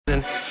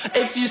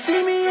If you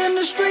see me in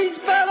the streets,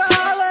 better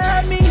holler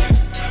at me.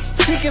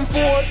 Seeking for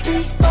a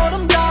beat, throw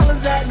them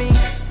dollars at me.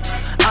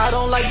 I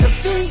don't like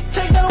defeat,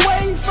 take that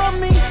away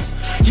from me.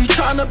 You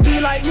tryna be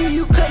like me,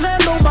 you couldn't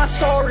handle my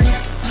story.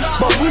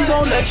 But we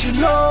gon' let you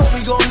know,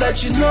 we gon'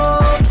 let you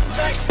know.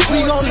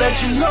 We gon' let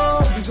you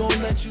know, we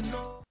gon' let you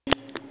know.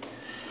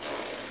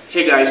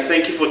 Hey guys,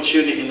 thank you for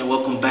tuning in and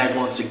welcome back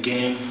once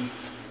again.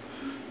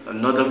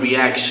 Another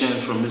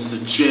reaction from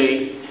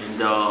Misterjaay,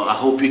 and I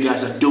hope you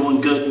guys are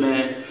doing good,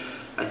 man.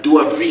 I do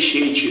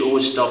appreciate you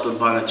always stopping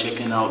by and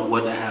checking out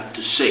what I have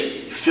to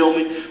say. You feel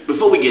me?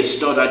 Before we get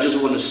started, I just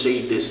want to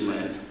say this,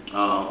 man.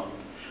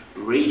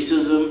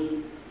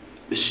 Racism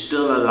is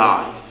still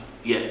alive.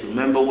 Yeah,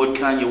 remember what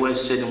Kanye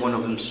West said in one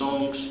of them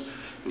songs?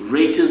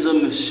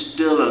 Racism is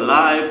still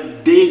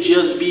alive. They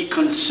just be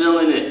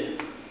concealing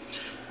it.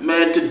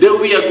 Man, today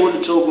we are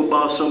going to talk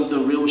about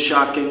something real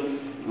shocking,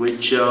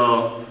 which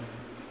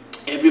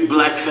every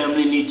black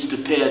family needs to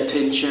pay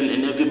attention,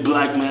 and every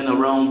black man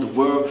around the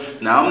world.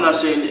 Now, I'm not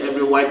saying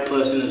every white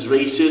person is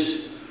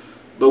racist,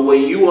 but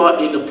when you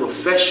are in a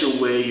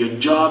profession where your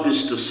job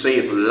is to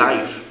save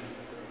life,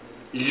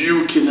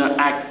 you cannot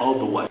act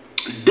otherwise.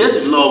 This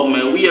vlog,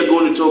 man, we are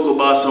going to talk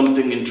about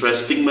something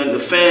interesting, man. The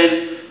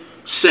fan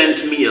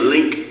sent me a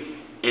link,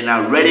 and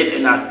I read it,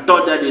 and I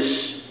thought that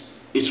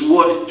it's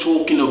worth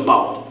talking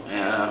about.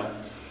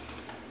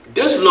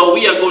 This vlog,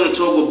 we are going to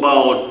talk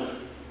about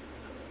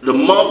the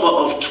mother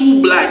of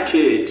two black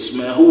kids,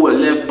 man, who were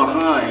left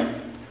behind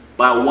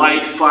by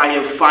white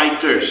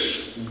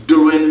firefighters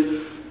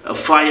during a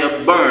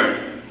fire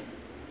burn.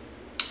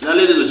 Now,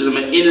 ladies and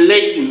gentlemen, in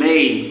late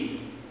May,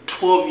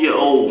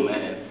 12-year-old,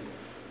 man,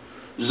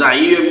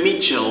 Zaire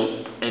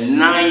Mitchell and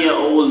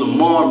 9-year-old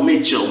Lamar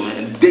Mitchell,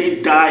 man,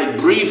 they died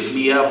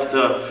briefly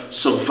after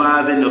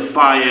surviving a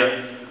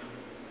fire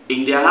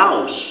in their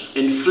house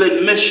in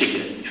Flint,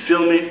 Michigan. You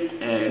feel me?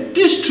 And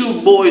these two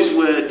boys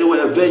were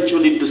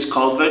eventually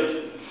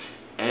discovered,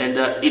 and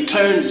it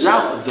turns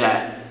out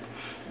that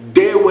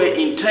they were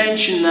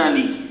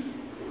intentionally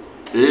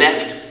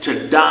left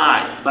to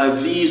die by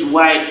these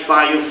white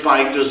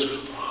firefighters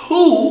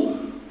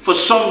who, for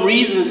some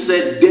reason,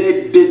 said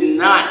they did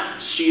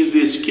not see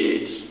these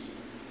kids.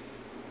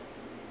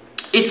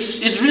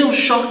 It's real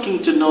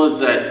shocking to know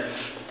that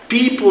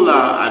people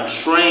are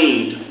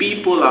trained,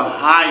 people are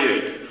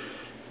hired,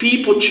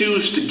 people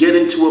choose to get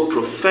into a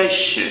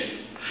profession,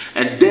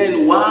 and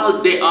then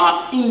while they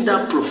are in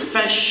that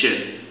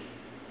profession,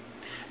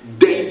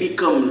 they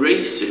become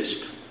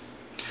racist.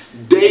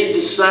 They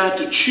decide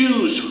to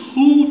choose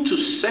who to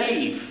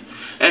save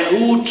and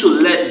who to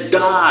let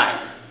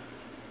die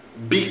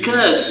due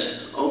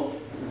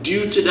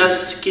to that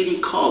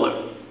skin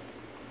color.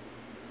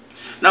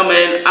 Now,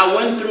 man, I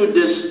went through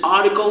this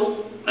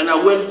article and I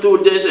went through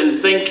this,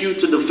 and thank you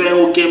to the fan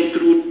who came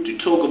through to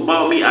talk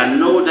about me. I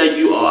know that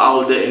you are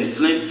out there in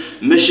Flint,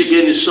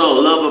 Michigan. You saw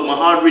love, and my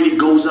heart really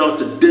goes out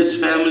to this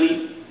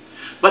family.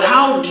 But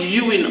how do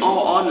you, in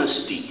all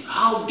honesty,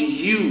 how do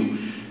you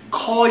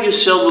call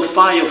yourself a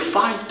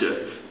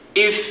firefighter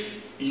if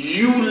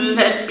you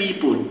let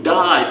people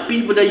die,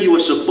 people that you were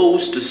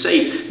supposed to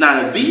save?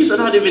 Now, these are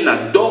not even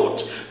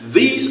adults.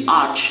 These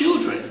are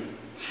children.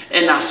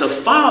 And as a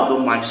father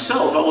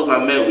myself, I was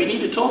like, man, we need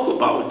to talk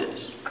about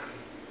this.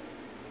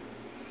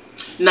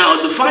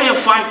 Now, the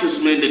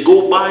firefighters, man, they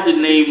go by the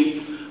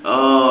name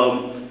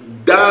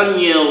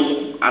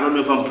Daniel, I don't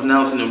know if I'm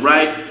pronouncing it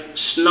right,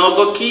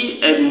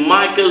 Snogoki and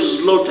Micah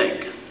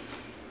Zlotek.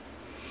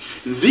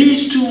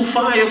 These two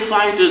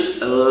firefighters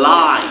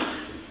lied.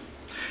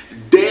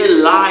 They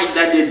lied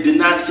that they did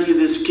not see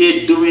this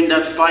kid during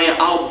that fire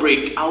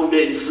outbreak out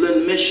there in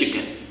Flint,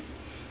 Michigan.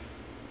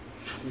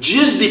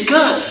 Just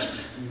because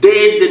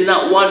they did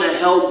not want to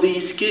help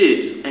these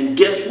kids. And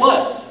guess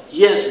what?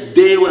 Yes,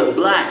 they were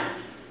black.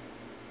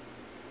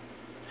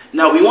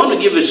 Now, we want to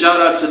give a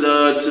shout out to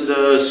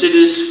the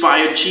city's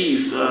fire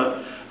chief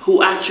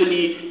who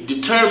actually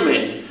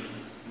determined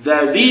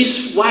that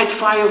these white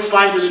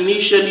firefighters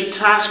initially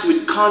tasked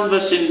with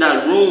canvassing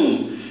that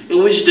room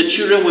in which the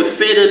children were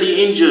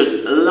fatally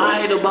injured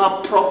lied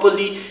about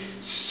properly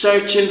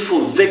searching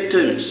for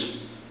victims.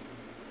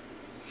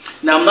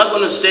 Now, I'm not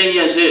going to stand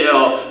here and say,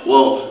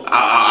 well,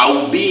 I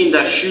will be in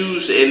that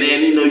shoes and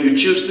then, you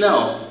choose.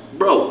 No,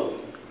 bro.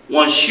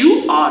 Once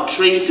you are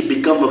trained to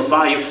become a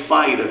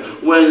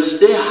firefighter, once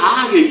they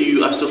hire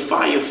you as a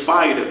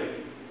firefighter,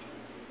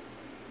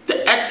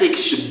 the ethics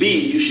should be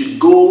you should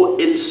go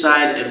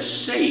inside and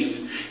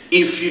save.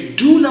 If you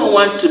do not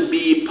want to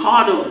be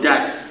part of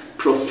that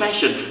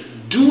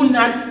profession, do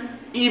not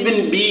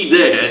even be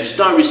there and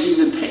start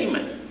receiving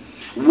payment.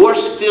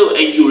 Worse still,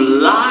 and you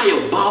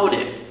lie about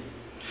it.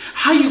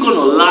 How you going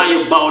to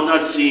lie about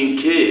not seeing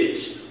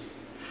kids?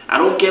 I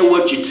don't care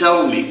what you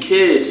tell me.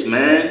 Kids,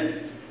 man.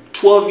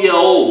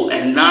 12-year-old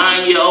and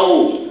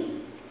 9-year-old,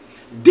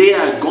 they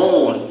are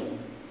gone.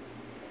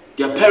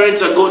 Their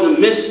parents are going to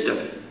miss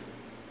them.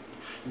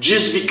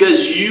 Just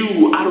because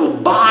you, out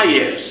of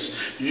bias,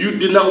 you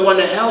did not want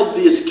to help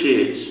these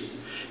kids.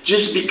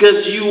 Just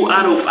because you,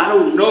 out of, I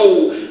don't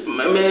know,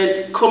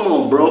 man, come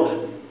on,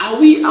 bro. I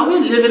are we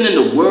living in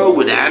a world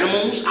with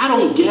animals? I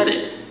don't get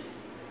it.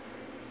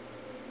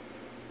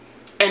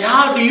 And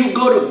how do you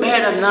go to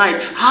bed at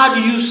night? How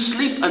do you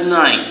sleep at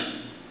night?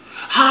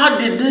 How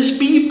did these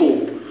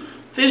people,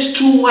 these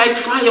two white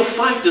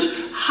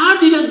firefighters, how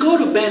did they go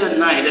to bed at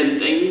night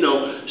and you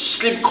know,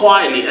 sleep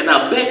quietly? And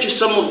I bet you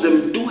some of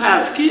them do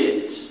have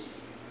kids.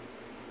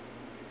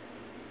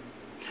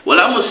 Well,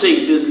 I'm going to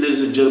say this,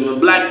 ladies and gentlemen,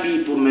 black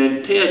people,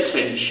 man, pay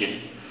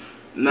attention.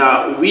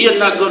 Now, we are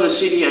not going to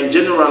sit here and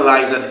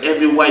generalize that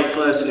every white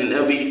person in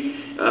every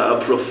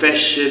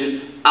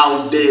profession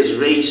out there is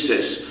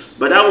racist.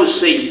 But I would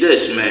say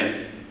this,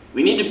 man,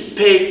 we need to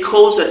pay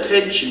close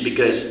attention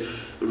because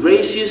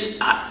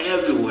racists are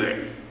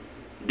everywhere.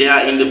 They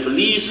are in the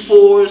police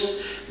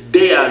force.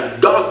 They are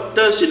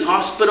doctors in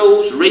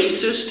hospitals,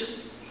 racist.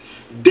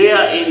 They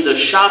are in the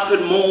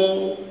shopping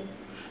mall.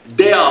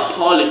 They are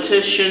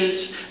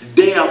politicians.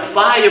 They are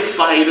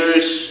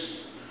firefighters.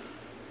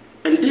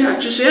 And they are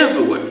just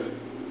everywhere.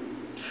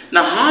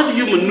 Now, how do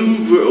you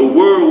maneuver a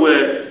world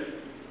where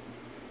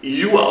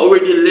you are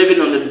already living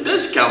on a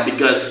discount?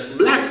 Because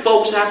black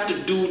folks have to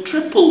do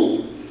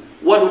triple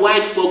what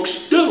white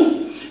folks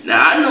do.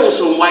 Now, I know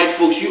some white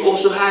folks, you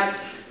also had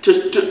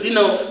to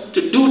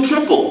do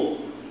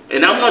triple.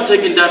 And I'm not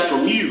taking that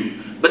from you.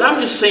 But I'm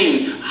just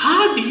saying,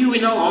 how do you,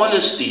 in all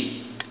honesty,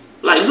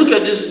 like, look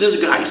at this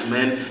guys,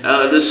 man.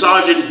 The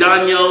Sergeant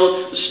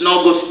Daniel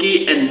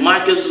Snogoski and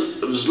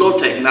Marcus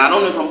Zlotek. Now, I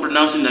don't know if I'm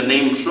pronouncing the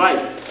names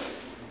right.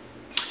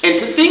 And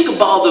to think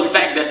about the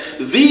fact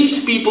that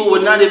these people were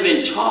not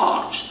even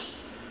charged.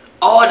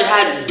 All they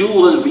had to do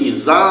was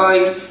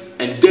resign,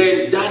 and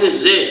then that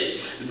is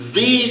it.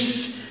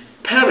 These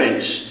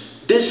parents,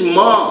 this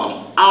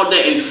mom out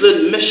there in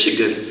Flint,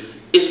 Michigan,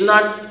 is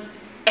not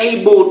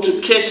able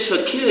to kiss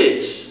her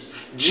kids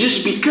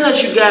just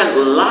because you guys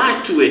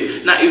lied to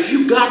it. Now, if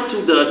you got to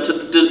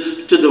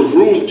their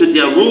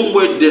room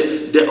where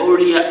they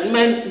already had,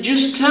 man,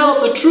 just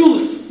tell the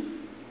truth.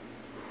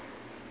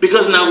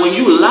 Because now when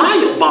you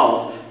lie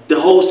about the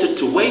whole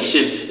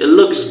situation, it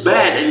looks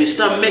bad, and you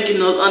start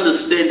making us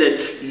understand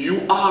that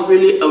you are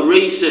really a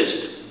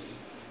racist.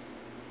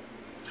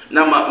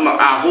 Now,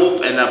 I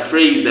hope and I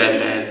pray that,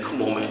 man,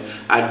 come on, man.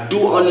 I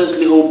do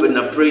honestly hope and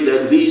I pray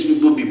that these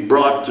people be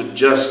brought to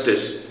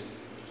justice.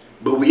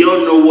 But we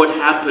all know what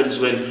happens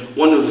when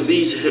one of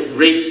these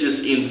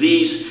racists in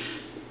these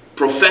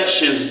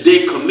professions,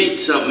 they commit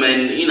something,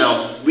 and, you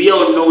know, we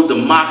all know the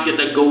mafia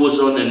that goes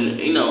on, and,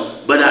 you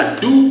know, but I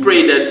do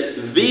pray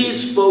that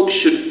these folks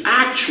should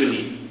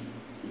actually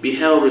be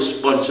held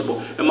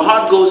responsible. And my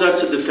heart goes out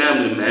to the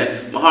family,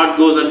 man. My heart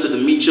goes out to the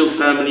Mitchell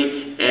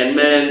family, and,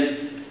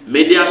 man,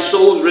 may their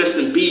souls rest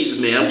in peace,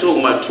 man. I'm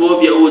talking about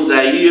 12-year-old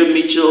Zaire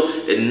Mitchell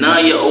and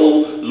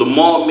 9-year-old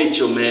Lamar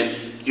Mitchell, man.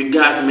 You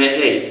guys, man,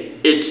 hey,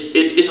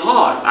 it's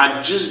hard.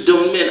 I just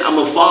don't, man, I'm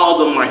a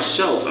father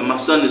myself, and my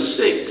son is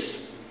 6.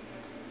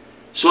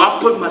 So I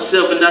put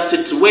myself in that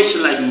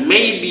situation, like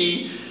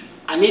maybe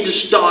I need to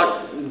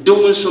start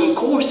doing some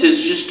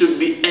courses just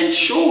to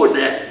ensure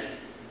that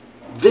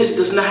this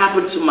does not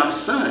happen to my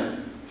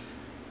son.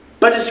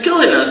 But it's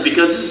killing us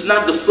because this is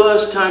not the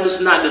first time, this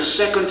is not the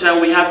second time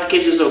we have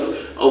cases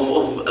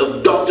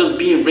of doctors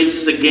being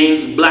racist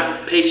against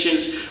black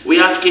patients. We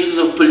have cases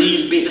of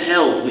police being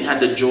held. We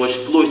had the George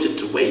Floyd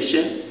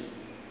situation.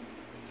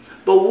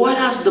 But what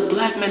has the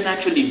black man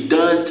actually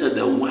done to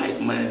the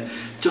white man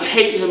to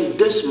hate him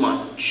this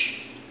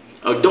much?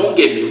 Oh, don't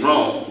get me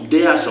wrong.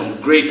 There are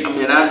some great,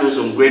 I know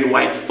some great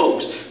white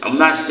folks. I'm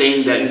not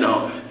saying that,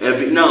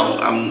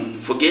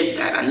 forget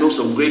that. I know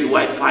some great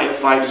white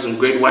firefighters and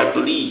great white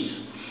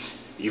police.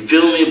 You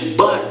feel me?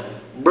 But,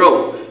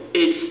 bro,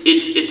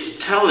 it's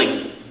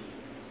telling.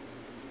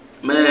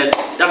 Man,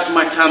 that's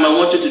my time. I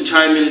want you to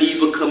chime in,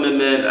 leave a comment,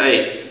 man.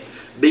 Hey,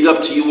 big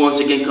up to you once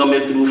again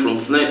coming through from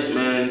Flint,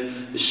 man.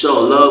 Show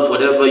love,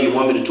 whatever you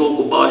want me to talk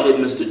about, hit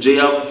Misterjaay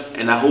up.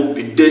 And I hope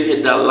you did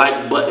hit that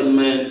like button,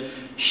 man.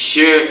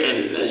 Share,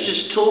 and let's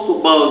just talk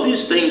about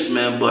these things,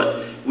 man.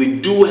 But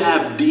we do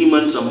have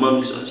demons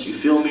amongst us, you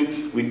feel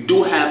me? We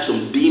do have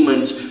some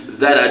demons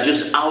that are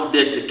just out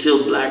there to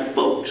kill black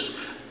folks.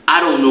 I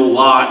don't know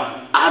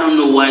why. I don't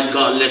know why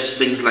God lets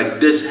things like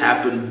this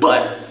happen,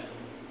 but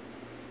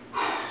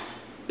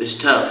it's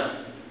tough.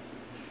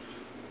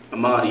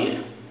 I'm out of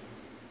here.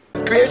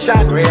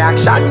 Creation,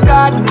 reaction,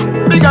 God.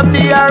 Big up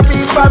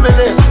TRB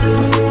family.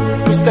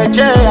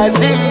 Misterjaay, I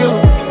see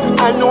you.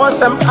 I know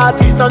some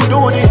artists don't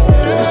do this.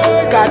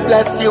 God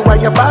bless you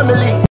and your family.